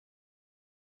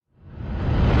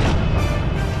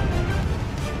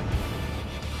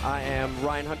I am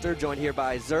Ryan Hunter, joined here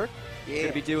by Zerk. Yeah. Going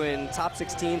to be doing top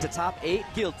 16 to top 8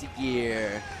 Guilty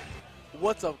Gear.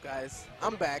 What's up, guys?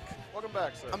 I'm back. Welcome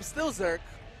back, sir. I'm still Zerk.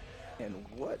 And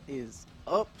what is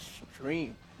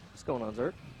upstream? What's going on,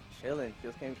 Zerk? Chilling.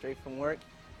 Just came straight from work.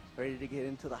 Ready to get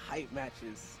into the hype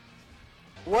matches.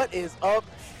 What is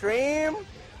upstream?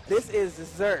 This is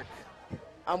Zerk.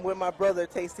 I'm with my brother,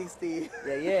 Tasty Steve.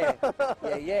 Yeah.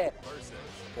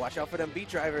 Watch out for them beat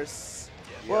drivers.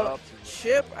 Well,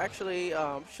 Chip actually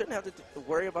shouldn't have to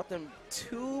worry about them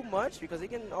too much because he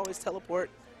can always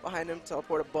teleport behind him,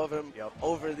 teleport above him,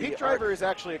 over the Beat driver is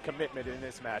actually a commitment in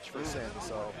this match for Sin,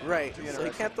 so right. So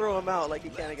he can't throw him out like he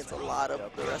can against a lot of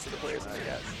the rest of the players.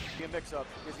 Be a mix-up.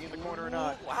 Is he in the corner or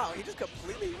not? Wow, he just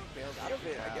completely bailed out of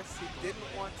it. I guess he didn't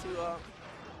want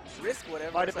to risk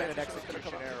whatever. Might have been an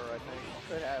execution error, I think.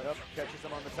 Could have. Yep, catches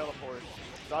him on the teleport.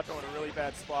 Zato in a really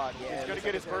bad spot. Yeah, he's going to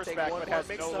get his burst back, but has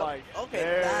no life.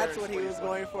 Okay, that's what he was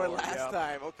going for last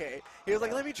time. Okay. He was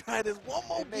like, let me try this one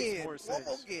more again. One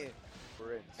more again.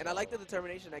 And I like the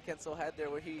determination that Kenzo had there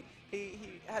where he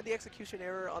had the execution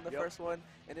error on the first one,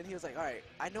 and then he was like, all right,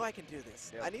 I know I can do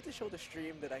this. I need to show the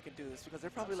stream that I can do this because they're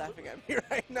probably laughing at me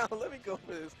right now. Let me go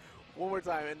for this one more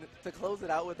time. And to close it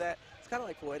out with that, it's kind of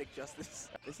like poetic justice.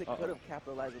 This could have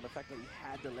capitalized on the fact that he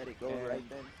had to let it go right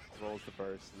then. Rolls the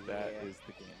burst. That is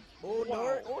the game. Oh, no,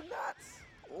 or not.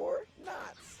 Or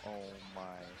not. Oh, my.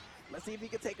 Let's see if he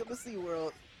can take him to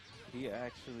SeaWorld. He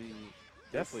actually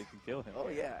definitely can kill him. Oh,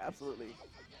 yeah, absolutely.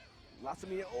 Lots of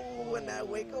media. Oh, and that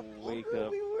wake up. Wake we up.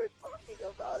 were talking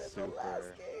about it the Super.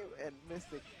 last game. And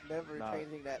Mystic never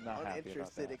changing that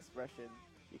uninterested expression.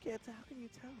 You can't tell. How can you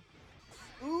tell?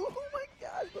 Ooh, oh my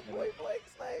gosh, the boy Blake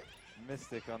snipe.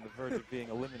 Mystic on the verge of being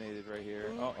eliminated right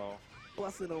here. Uh-oh.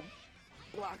 Busting him.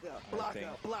 Blocker, blocker,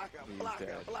 blocker,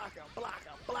 blocker, blocker,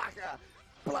 blocker, blocker.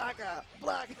 Blocker,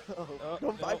 blocker.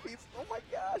 Oh my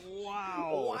gosh.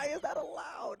 Wow. Why is that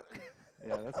allowed?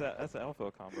 Yeah, that's an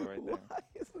alpha combo right there. Why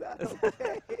is that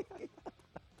okay?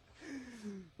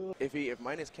 If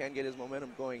Minus can get his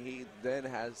momentum going, he then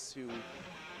has to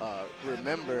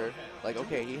remember, like,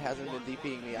 okay, he hasn't been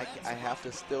DPing me. I have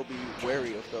to still be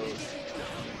wary of those.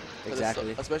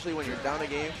 Exactly. Especially when you're down a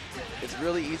game, it's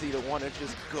really easy to want to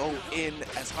just go in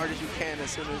as hard as you can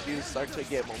as soon as you start to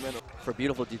get momentum. For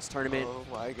Beautiful Dudes tournament. Oh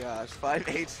my gosh,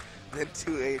 5H, then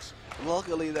 2H.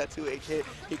 Luckily that 2H hit.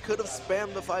 He could have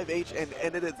spammed the 5H and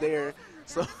ended it there.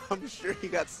 So I'm sure he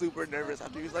got super nervous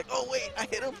after he was like, oh wait, I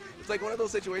hit him. It's like one of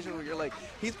those situations where you're like,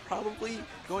 he's probably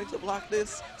going to block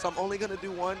this, so I'm only going to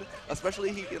do one.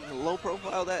 Especially he can low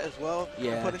profile that as well.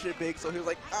 Yeah. And punish it big. So he was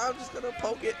like, I'm just going to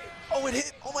poke it. Oh, it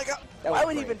hit. Oh my god. Why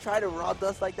would he even try to raw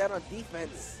dust like that on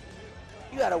defense?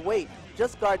 You got to wait.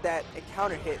 Just guard that and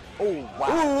counter hit. Oh,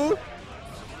 wow. Ooh.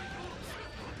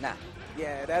 Nah.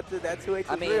 Yeah, that 2H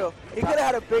was mean, real. He could have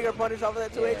had a bigger punish off of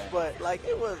that 2H, Yeah. but like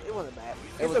it wasn't bad.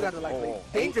 He It still was got the life lead.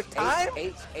 Danger time.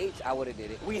 H, I would have did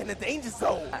it. We in the danger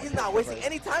zone. He's not wasting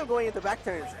any time going into back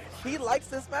turns. He likes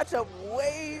this matchup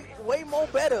way more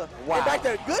better. Wow. And back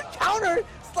there, good counter,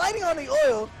 sliding on the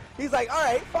oil. He's like, all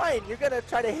right, fine. You're gonna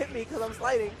try to hit me because I'm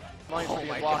sliding. Oh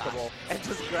my gosh. And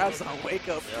just grabs on wake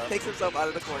up, takes himself out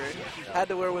of the corner. Had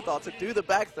the wherewithal to do the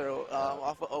back throw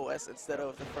off of OS instead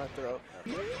of the front throw.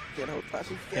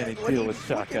 Can he deal with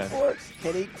shotgun?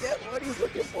 Can he get what he's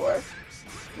looking for?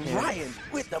 Ryan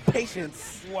with the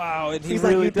patience. Wow, and he He's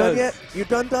really like, you does. done yet? You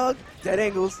done, dog? Dead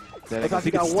angles. Dead Because angles. he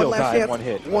He got can one still last die in chance. one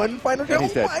hit. One final And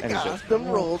he's Oh dead. my And he's gosh, dead. them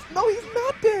rolls. No, he's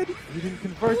not dead. He didn't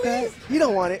convert that? He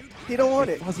don't want it. He don't want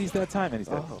it. Fuzzy's that time, and he's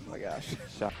dead. Oh my gosh.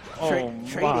 Shot. Trading.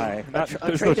 My.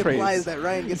 A trade implies that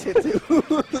Ryan gets hit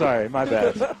too. Sorry, my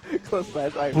bad. Close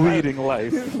pass. Right, Bleeding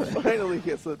life. Finally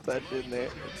gets a touch in there.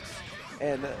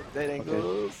 And dead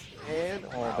angles. And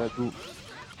That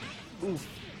oof.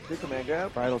 Good command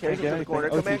grab. Bridal Carries can't him to get the corner.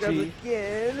 anything. Command grabs OTG.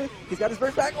 again. He's got his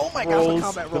burst back. Oh my gosh, Rolls a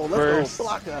combat the roll. Let's burst. go.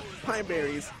 Blocker. Pine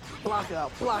berries. Blocker.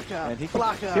 Blocker. And he can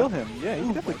blocker. kill him. Yeah, he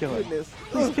can definitely kill him. Goodness.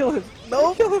 Please kill him.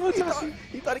 No. Kill him with he Tashi.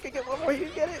 thought he could get one more. He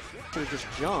didn't get it. He just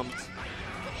jumped,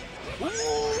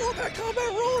 Ooh, that combat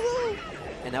roll though.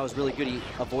 and that was really good. He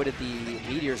avoided the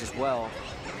meteors as well.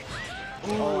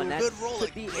 Ooh, and that good roll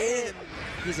could be again. it.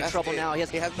 He's in trouble now. He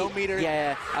has no meter.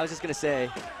 Yeah, I was just going to say.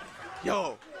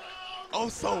 Yo,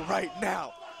 also right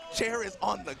now, chair is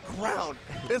on the ground.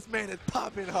 This man is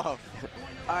popping off.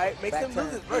 All right, makes him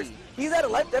lose his burst. He's at a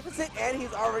life deficit and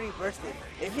he's already bursted.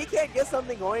 If he can't get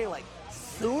something going like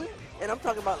soon, and I'm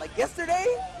talking about like yesterday,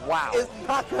 Wow. it's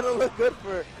not gonna look good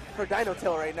for Dino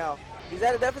Tail right now. He's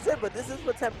at a deficit, but this is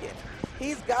Potemkin.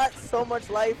 He's got so much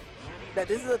life that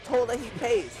this is a toll that he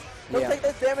pays. He'll take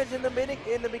this damage in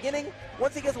the beginning.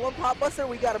 Once he gets one pop buster,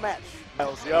 we got a match.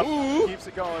 Yep. Ooh. Keeps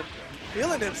it going.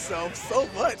 Feeling himself so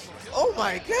much. Oh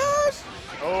my gosh.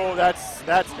 Oh, that's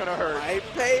gonna hurt. I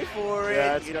pay for it.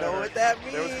 Yeah, it's you gonna know hurt. what that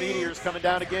means. Those meteors coming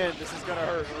down again. This is gonna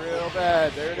hurt real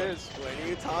bad. There it is. When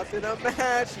you toss in a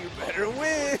match, you better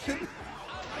win.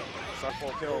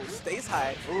 Full kill. Stays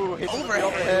high. Ooh, hits the Overhead.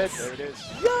 overhead. There it is.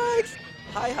 Yikes.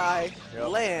 High. Yep.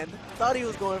 Land. Thought he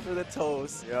was going for the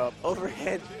toes. Yep.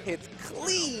 Overhead hits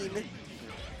clean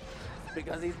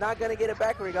because he's not going to get it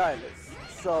back regardless.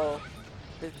 So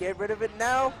just get rid of it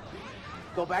now.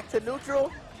 Go back to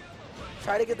neutral.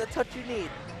 Try to get the touch you need.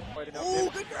 Ooh,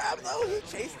 good grab though. He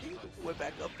chased you. Went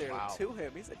back up there to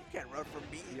him. He said, you can't run from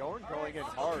me. Bjorn going in I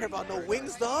don't hard. care about no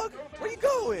wings, dog. Where you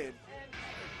going?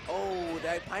 Oh,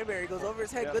 that Pine Berry goes over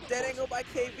his head. Yep. Good dead angle by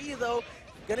KV though.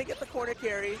 Gonna get the corner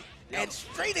carry. And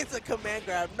straight into command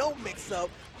grab. No mix up.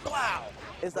 Wow.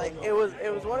 It's like it was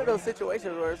one of those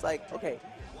situations where it's like, okay,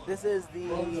 this is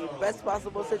the best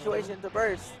possible situation to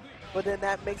burst. But then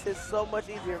that makes it so much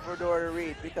easier for Dora to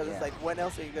read because it's like, when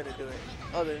else are you gonna do it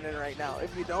other than right now?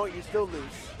 If you don't, you still lose.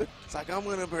 It's like, I'm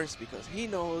gonna burst because he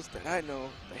knows that I know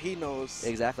that he knows.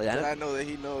 Exactly. That I know that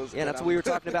he knows. Yeah, that's what we were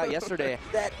talking about yesterday.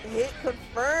 That hit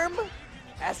confirm.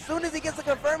 As soon as he gets the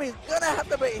confirm, he's gonna have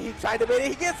to bait. He tried to bait it.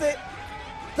 He gets it.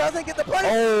 Doesn't get the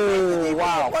punish. Oh,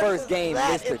 wow. Punishes First game,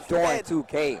 that Mr. Dorn instead.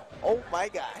 2K. Oh my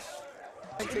gosh.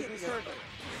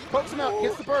 Pokes him out,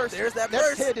 gets the burst. There's that Next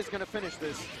burst. hit is going to finish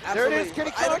this. Absolutely. There it is. Can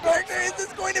he Idle kill it? character, is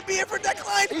this going to be it for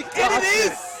Decline? He And got it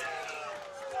it. is!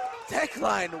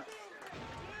 Decline.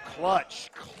 Clutch.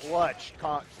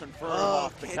 Confirm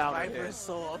off the Kid counter Viper hit. is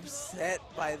so upset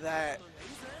by that.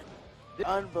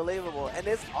 Unbelievable. And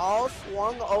it's all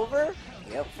swung over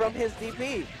from his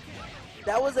DP.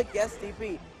 That was a guess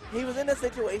DP. He was in a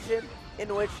situation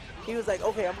in which he was like,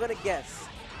 okay, I'm going to guess.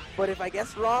 But if I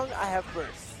guess wrong, I have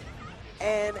burst.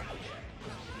 And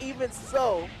even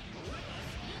so,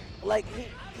 like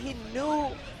he knew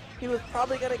he was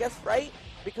probably going to guess right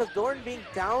because Dorn being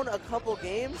down a couple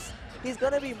games, he's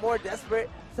going to be more desperate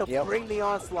to bring the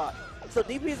onslaught. So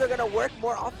DPs are going to work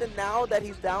more often now that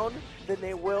he's down than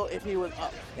they will if he was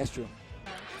up. That's true.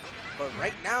 But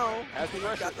right now, Has the he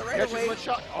pressure. got the right Catches away. one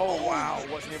shot. Oh, wow.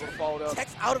 Wasn't able to follow it up.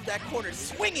 Tex out of that corner,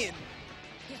 swinging.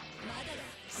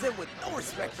 Sim with no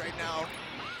respect right now.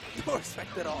 No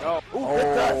respect at all. No. Ooh,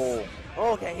 good dust.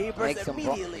 Okay, he burst Makes him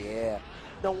immediately. Yeah.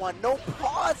 Don't want no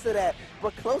pause to that.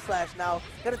 But close slash now,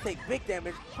 gonna take big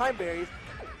damage. Pine berries.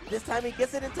 This time he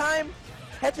gets it in time.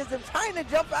 Catches him trying to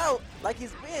jump out like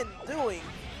he's been doing.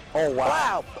 Oh, wow.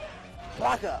 Wow.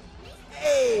 Blocker.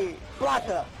 Hey,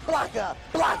 blocker.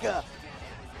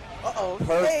 Uh-oh.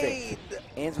 Perfect. Fade.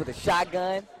 Ends with a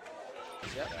shotgun.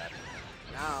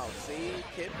 Now, see,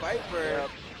 Kid Viper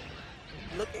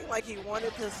looking like he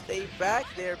wanted to stay back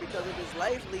there because of his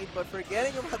life lead, but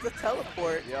forgetting about the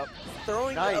teleport,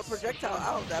 throwing a projectile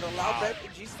out that allowed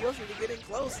GC Yoshi to get in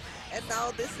close, and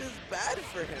now this is bad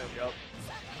for him.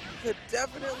 Could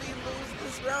definitely lose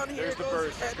this round. Here There's the goes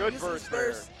burst. Ed, Good uses burst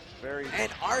burst. there. Very.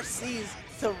 And RC's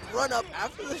to run up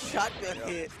after the shotgun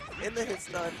hit in the hit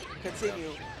stun,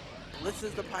 continue.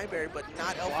 Blitzes the Pine Berry, but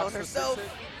not Elf on herself.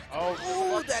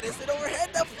 Ooh, that instant overhead.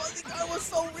 That fuzzy guard was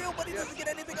so real, but he doesn't get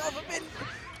anything off of it.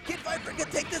 Kid Viper can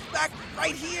take this back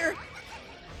right here.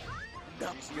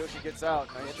 No. Yoshi gets out.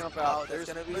 Nice jump out.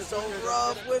 That's going to be so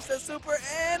rough with the super,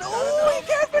 and he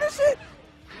can't finish it.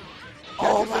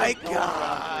 Oh my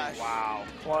gosh. Wow.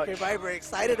 Clutch. Kid Viper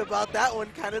excited about that one,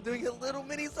 kind of doing a little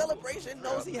mini celebration.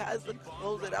 Knows he has to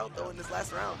close it out, though, in this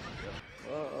last round.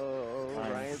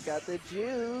 Ryan's got the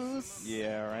juice.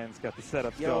 Yeah, Ryan's got the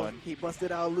setups Yo, going. he busted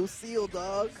out Lucille,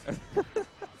 dog.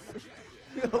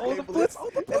 Oh, the blitz.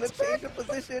 And then change the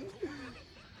position.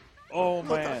 Oh,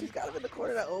 Look, man. she's got him in the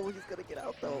corner now. Oh, he's going to get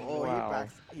out, though. Oh, Wow.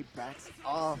 he backs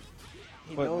off.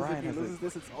 He But knows Ryan if he has loses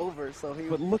this, it's over. So he.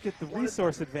 But look at the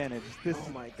resource advantage. This, Oh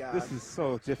my God. This is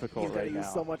so difficult He's going right to use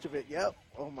now. so much of it. Yep.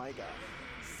 Oh my God.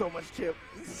 So much chip.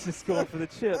 He's just going for the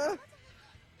chip.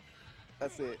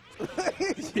 That's it.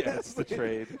 Yeah, it's the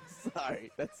trade.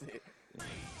 Sorry, that's it.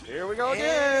 Here we go And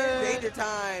again. danger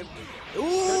time.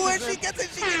 Ooh, and she gets it.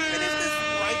 She can finish this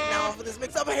right now for this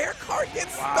mix-up. A hair card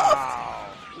gets stuffed. Wow.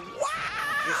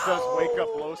 Just does wake up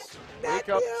low. Wake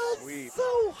up Nakiel's sweep.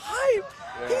 so hyped.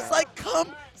 Yeah. He's like, come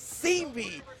see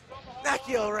me.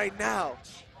 Nakiel right now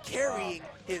carrying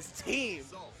his team.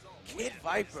 Kid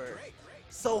Viper,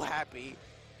 so happy.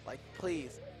 Like,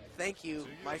 please, thank you,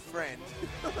 my friend.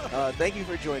 Thank you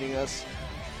for joining us.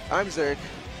 I'm Zerk.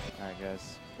 All right,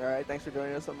 guys. All right, thanks for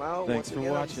joining us. I'm out. Thanks Once for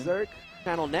again, I'm watching. Zerk.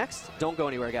 Channel next. Don't go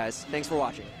anywhere, guys. Thanks for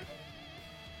watching.